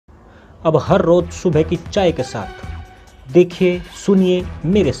अब हर रोज सुबह की चाय के साथ देखिए सुनिए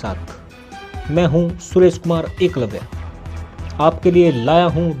मेरे साथ। मैं हूं सुरेश कुमार एकलव्य, आपके लिए लाया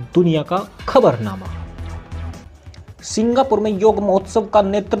हूं दुनिया का खबरनामा। सिंगापुर में योग महोत्सव का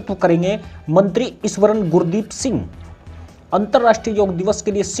नेतृत्व करेंगे मंत्री ईश्वरन गुरदीप सिंह। अंतर्राष्ट्रीय योग दिवस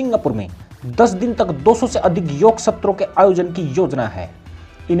के लिए सिंगापुर में 10 दिन तक 200 से अधिक योग सत्रों के आयोजन की योजना है।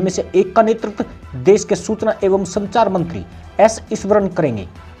 इनमें से एक का नेतृत्व देश के सूचना एवं संचार मंत्री एस ईश्वरन करेंगे।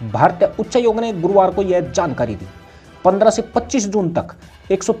 भारतीय उच्चायोग ने गुरुवार को यह जानकारी दी। 15 से 25 जून तक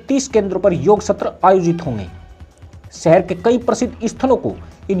 130 केंद्रों पर योग सत्र आयोजित होंगे। शहर के कई प्रसिद्ध स्थलों को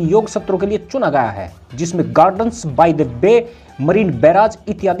इन योग सत्रों के लिए चुना गया है, जिसमें gardens by the bay, marine barrage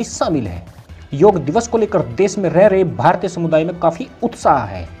इत्यादि शामिल है। योग दिवस को लेकर देश में रह रहे भारतीय समुदाय में काफी उत्साह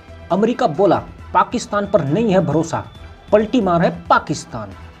है। अमेरिका बोला पाकिस्तान पर नहीं है भरोसा, पलटी मार है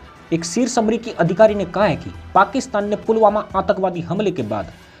पाकिस्तान। एक शीर्ष अमेरिकी अधिकारी ने कहा है कि पाकिस्तान ने पुलवामा आतंकवादी हमले के बाद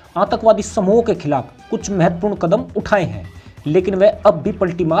आतंकवादी समूहों के खिलाफ कुछ महत्वपूर्ण कदम उठाए हैं, लेकिन वह अब भी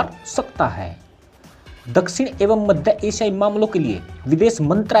पलटी मार सकता है। दक्षिण एवं मध्य एशियाई मामलों के लिए विदेश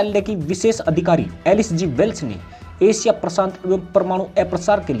मंत्रालय की विशेष अधिकारी एलिस जी वेल्स ने एशिया प्रशांत एवं परमाणु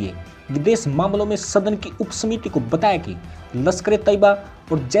अप्रसार के लिए विदेश मामलों में सदन की उपसमिति को बताया कि लश्कर तैयबा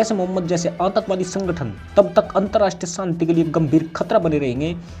और जैश मोहम्मद जैसे आतंकवादी संगठन तब तक अंतर्राष्ट्रीय शांति के लिए गंभीर खतरा बने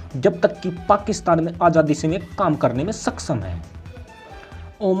रहेंगे जब तक कि पाकिस्तान में आज़ादी से काम करने में सक्षम है।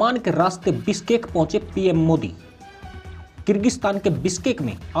 ओमान के रास्ते बिश्केक पहुंचे पीएम मोदी। किर्गिस्तान के बिश्केक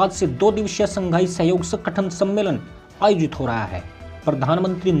में आज से 2 दिवसीय संघाई सहयोग संगठन सम्मेलन आयोजित हो रहा है।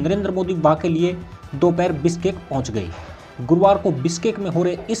 प्रधानमंत्री नरेंद्र मोदी वहां के लिए दोपहर बिश्केक पहुंच गए। गुरुवार को बिश्केक में हो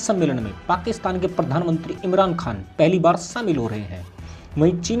रहे इस सम्मेलन में पाकिस्तान के प्रधानमंत्री इमरान खान पहली बार शामिल हो रहे हैं।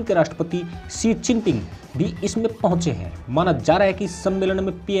 वहीं चीन के राष्ट्रपति शी जिनपिंग भी इसमें पहुंचे हैं। माना जा रहा है कि इस सम्मेलन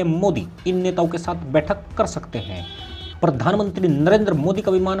में पीएम मोदी इन नेताओं के साथ बैठक कर सकते हैं। प्रधानमंत्री नरेंद्र मोदी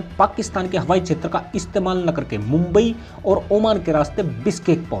का विमान पाकिस्तान के हवाई क्षेत्र का इस्तेमाल न करके मुंबई और ओमान के रास्ते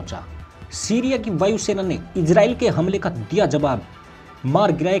बिश्केक पहुंचा। सीरिया की वायुसेना ने इजराइल के हमले का दिया जवाब,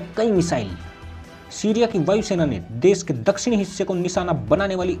 मार गिराए कई मिसाइल। सीरिया की वायुसेना ने देश के दक्षिणी हिस्से को निशाना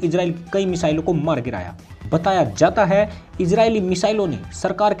बनाने वाली इजराइल की कई मिसाइलों को मार गिराया। बताया जाता है इजरायली मिसाइलों ने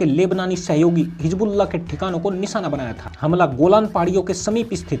सरकार के लेबनानी सहयोगी हिजबुल्लाह के ठिकानों को निशाना बनाया था। हमला गोलान पहाड़ियों के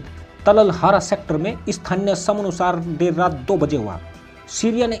समीप स्थित तलल हारा सेक्टर में स्थानीय समयानुसार देर रात 2 बजे हुआ।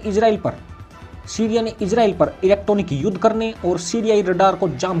 सीरिया ने इजराइल पर इलेक्ट्रॉनिक युद्ध करने और सीरियाई रडार को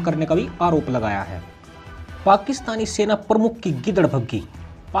जाम करने का भी आरोप लगाया है। पाकिस्तानी सेना प्रमुख की गिदड़ भग्गी,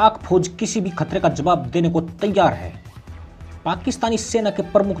 पाक फौज किसी भी खतरे का जवाब देने को तैयार है। पाकिस्तानी सेना के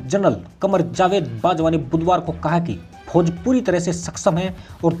प्रमुख जनरल कमर जावेद बाजवा ने बुधवार को कहा कि फौज पूरी तरह से सक्षम है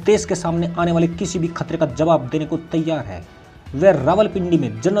और देश के सामने आने वाले किसी भी खतरे का जवाब देने को तैयार है। वे रावलपिंडी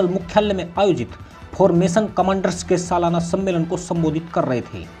में जनरल मुख्यालय में आयोजित फॉर्मेशन कमांडर्स के सालाना सम्मेलन को संबोधित कर रहे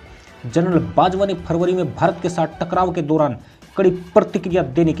थे। जनरल बाजवा ने फरवरी में भारत के साथ टकराव के दौरान कड़ी प्रतिक्रिया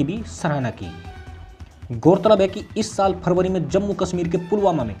देने की भी सराहना की। गौरतलब है कि इस साल फरवरी में जम्मू कश्मीर के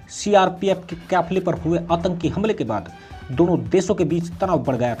पुलवामा में सीआरपीएफ के काफिले पर हुए आतंकी हमले के बाद दोनों देशों के बीच तनाव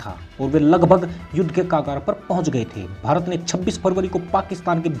बढ़ गया था और वे लगभग युद्ध के कगार पर पहुंच गए थे। भारत ने 26 फरवरी को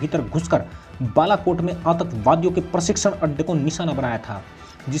पाकिस्तान के भीतर घुसकर बालाकोट में आतंकवादियों के प्रशिक्षण अड्डे को निशाना बनाया था,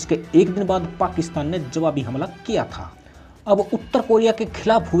 जिसके एक दिन बाद पाकिस्तान ने जवाबी हमला किया था। अब उत्तर कोरिया के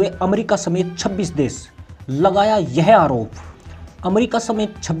खिलाफ हुए अमेरिका समेत 26 देश लगाया यह आरोप। अमेरिका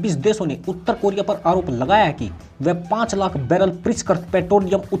समेत 26 देशों ने उत्तर कोरिया पर आरोप लगाया है कि वह 5 लाख बैरल परिष्कृत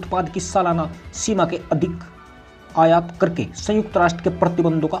पेट्रोलियम उत्पाद की सालाना सीमा के अधिक आयात करके संयुक्त राष्ट्र के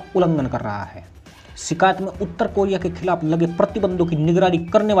प्रतिबंधों का उल्लंघन कर रहा है। शिकायत में उत्तर कोरिया के खिलाफ लगे प्रतिबंधों की निगरानी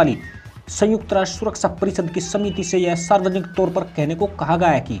करने वाली संयुक्त राष्ट्र सुरक्षा परिषद की समिति से यह सार्वजनिक तौर पर कहने को कहा गया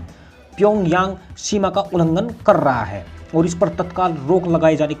है कि प्योंगयांग सीमा का उल्लंघन कर रहा है और इस पर तत्काल रोक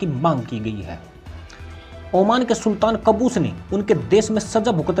लगाए जाने की मांग की गई है। ओमान के सुल्तान कबूस ने उनके देश में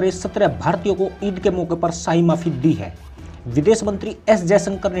सजा भुगत रहे 17 भारतीयों को ईद के मौके पर शाही माफी दी है। विदेश मंत्री एस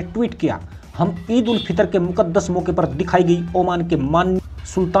जयशंकर ने ट्वीट किया, हम ईद उल फितर के मुकद्दस मौके पर दिखाई गई ओमान के माननीय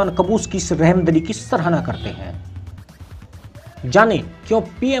सुल्तान कबूस की इस रहमदिली की सराहना करते हैं। जाने क्यों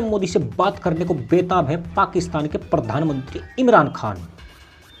पीएम मोदी से बात करने को बेताब है पाकिस्तान के प्रधानमंत्री इमरान खान।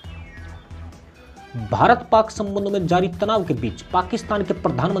 भारत पाक संबंधों में जारी तनाव के बीच पाकिस्तान के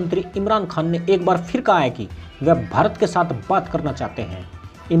प्रधानमंत्री इमरान खान ने एक बार फिर कहा है कि वह भारत के साथ बात करना चाहते हैं।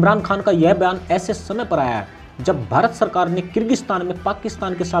 इमरान खान का यह बयान ऐसे समय पर आया है जब भारत सरकार ने किर्गिस्तान में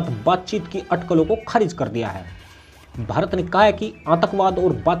पाकिस्तान के साथ बातचीत की अटकलों को खारिज कर दिया है। भारत ने कहा है कि आतंकवाद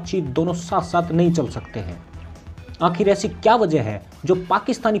और बातचीत दोनों साथ साथ नहीं चल सकते हैं। आखिर ऐसी क्या वजह है जो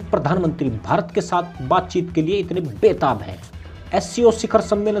पाकिस्तानी प्रधानमंत्री भारत के साथ बातचीत के लिए इतने बेताब हैं? एससीओ शिखर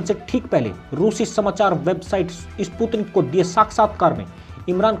सम्मेलन से ठीक पहले रूसी समाचार वेबसाइट स्पुतनिक को दिए साक्षात्कार में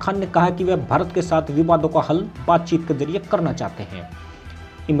इमरान खान ने कहा कि वे भारत के साथ विवादों का हल बातचीत के जरिए करना चाहते हैं।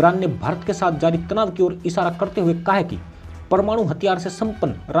 इमरान ने भारत के साथ जारी तनाव की ओर इशारा करते हुए कहा कि परमाणु हथियार से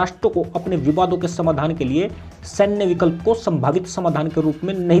संपन्न राष्ट्रों को अपने विवादों के समाधान के लिए सैन्य विकल्प को संभावित समाधान के रूप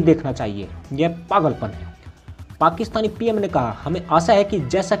में नहीं देखना चाहिए। यह पागलपन है। पाकिस्तानी पीएम ने कहा, हमें आशा है कि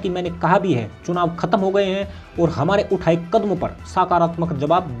जैसा कि मैंने कहा भी है, चुनाव खत्म हो गए हैं और हमारे उठाए कदमों पर सकारात्मक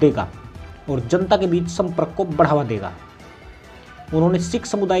जवाब देगा और जनता के बीच संपर्क को बढ़ावा देगा। उन्होंने सिख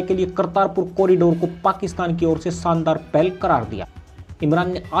समुदाय के लिए करतारपुर कॉरिडोर को पाकिस्तान की ओर से शानदार पहल करार दिया।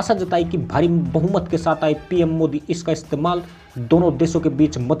 इमरान ने आशा जताई कि भारी बहुमत के साथ आए पीएम मोदी इसका इस्तेमाल दोनों देशों के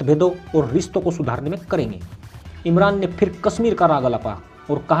बीच मतभेदों और रिश्तों को सुधारने में करेंगे। इमरान ने फिर कश्मीर का राग अलापा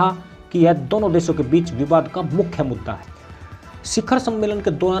और कहा कि यह दोनों देशों के बीच विवाद का मुख्य मुद्दा है। शिखर सम्मेलन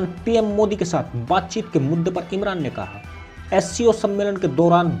के दौरान पीएम मोदी के साथ बातचीत के मुद्दे पर इमरान ने कहा, एससीओ सम्मेलन के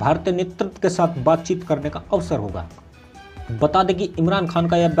दौरान भारतीय नेतृत्व के साथ बातचीत करने का अवसर होगा। बता दें कि इमरान खान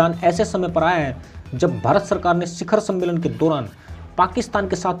का यह बयान ऐसे समय पर आया है जब भारत सरकार ने शिखर सम्मेलन के दौरान पाकिस्तान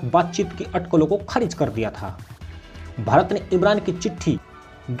के साथ बातचीत की अटकलों को खारिज कर दिया था। भारत ने इमरान की चिट्ठी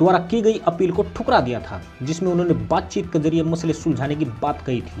द्वारा की गई अपील को ठुकरा दिया था, जिसमें उन्होंने बातचीत के जरिए मसले सुलझाने की बात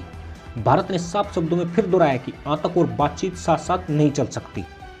कही थी। भारत ने साफ शब्दों में फिर दोहराया कि आतंक और बातचीत साथ साथ नहीं चल सकती।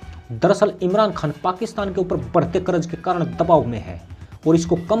 दरअसल इमरान खान पाकिस्तान के ऊपर बढ़ते कर्ज के कारण दबाव में है और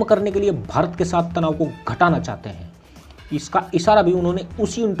इसको कम करने के लिए भारत के साथ तनाव को घटाना चाहते हैं। इसका इशारा भी उन्होंने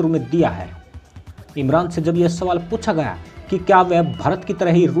उसी इंटरव्यू में दिया है। इमरान से जब यह सवाल पूछा गया कि क्या वह भारत की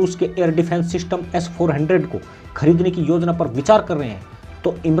तरह ही रूस के एयर डिफेंस सिस्टम S-400 को खरीदने की योजना पर विचार कर रहे हैं,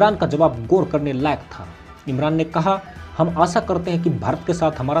 तो इमरान का जवाब गौर करने लायक था। इमरान ने कहा, हम आशा करते हैं कि भारत के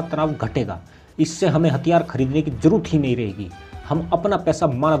साथ हमारा तनाव घटेगा। इससे हमें हथियार खरीदने की जरूरत ही नहीं रहेगी। हम अपना पैसा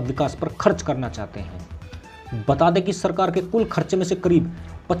मानव विकास पर खर्च करना चाहते हैं। बता दें कि सरकार के कुल खर्चे में से करीब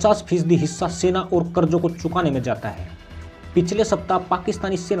 50% हिस्सा सेना और कर्जों को चुकाने में जाता है। पिछले सप्ताह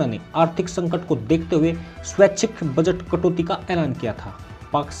पाकिस्तानी सेना ने आर्थिक संकट को देखते हुए स्वैच्छिक बजट कटौती का ऐलान किया था।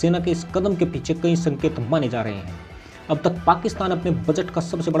 पाक सेना के इस कदम के पीछे कई संकेत माने जा रहे हैं। अब तक पाकिस्तान अपने बजट का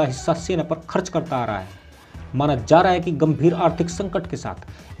सबसे बड़ा हिस्सा सेना पर खर्च करता आ रहा है। माना जा रहा है कि गंभीर आर्थिक संकट के साथ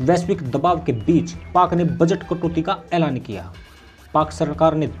वैश्विक दबाव के बीच पाक ने बजट कटौती का ऐलान किया। पाक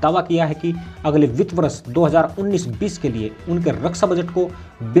सरकार ने दावा किया है कि अगले वित्त वर्ष 2019-20 के लिए उनके रक्षा बजट को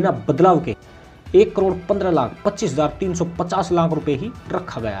बिना बदलाव के 1,15,25,350 लाख रुपए ही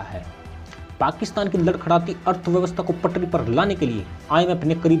रखा गया है। पाकिस्तान की लड़खड़ाती अर्थव्यवस्था को पटरी पर लाने के लिए IMF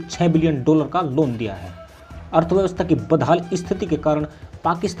ने करीब $6 बिलियन का लोन दिया है। अर्थव्यवस्था की बदहाल स्थिति के कारण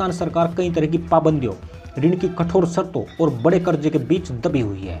पाकिस्तान सरकार कई तरह की पाबंदियों, ऋण की कठोर शर्तों और बड़े कर्जे के बीच दबी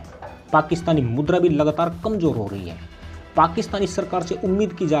हुई है। पाकिस्तानी मुद्रा भी लगातार कमजोर हो रही है। पाकिस्तानी सरकार से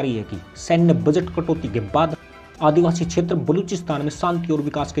उम्मीद की जा रही है कि सैन्य बजट कटौती के बाद आदिवासी क्षेत्र बलूचिस्तान में शांति और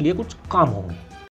विकास के लिए कुछ काम होंगे।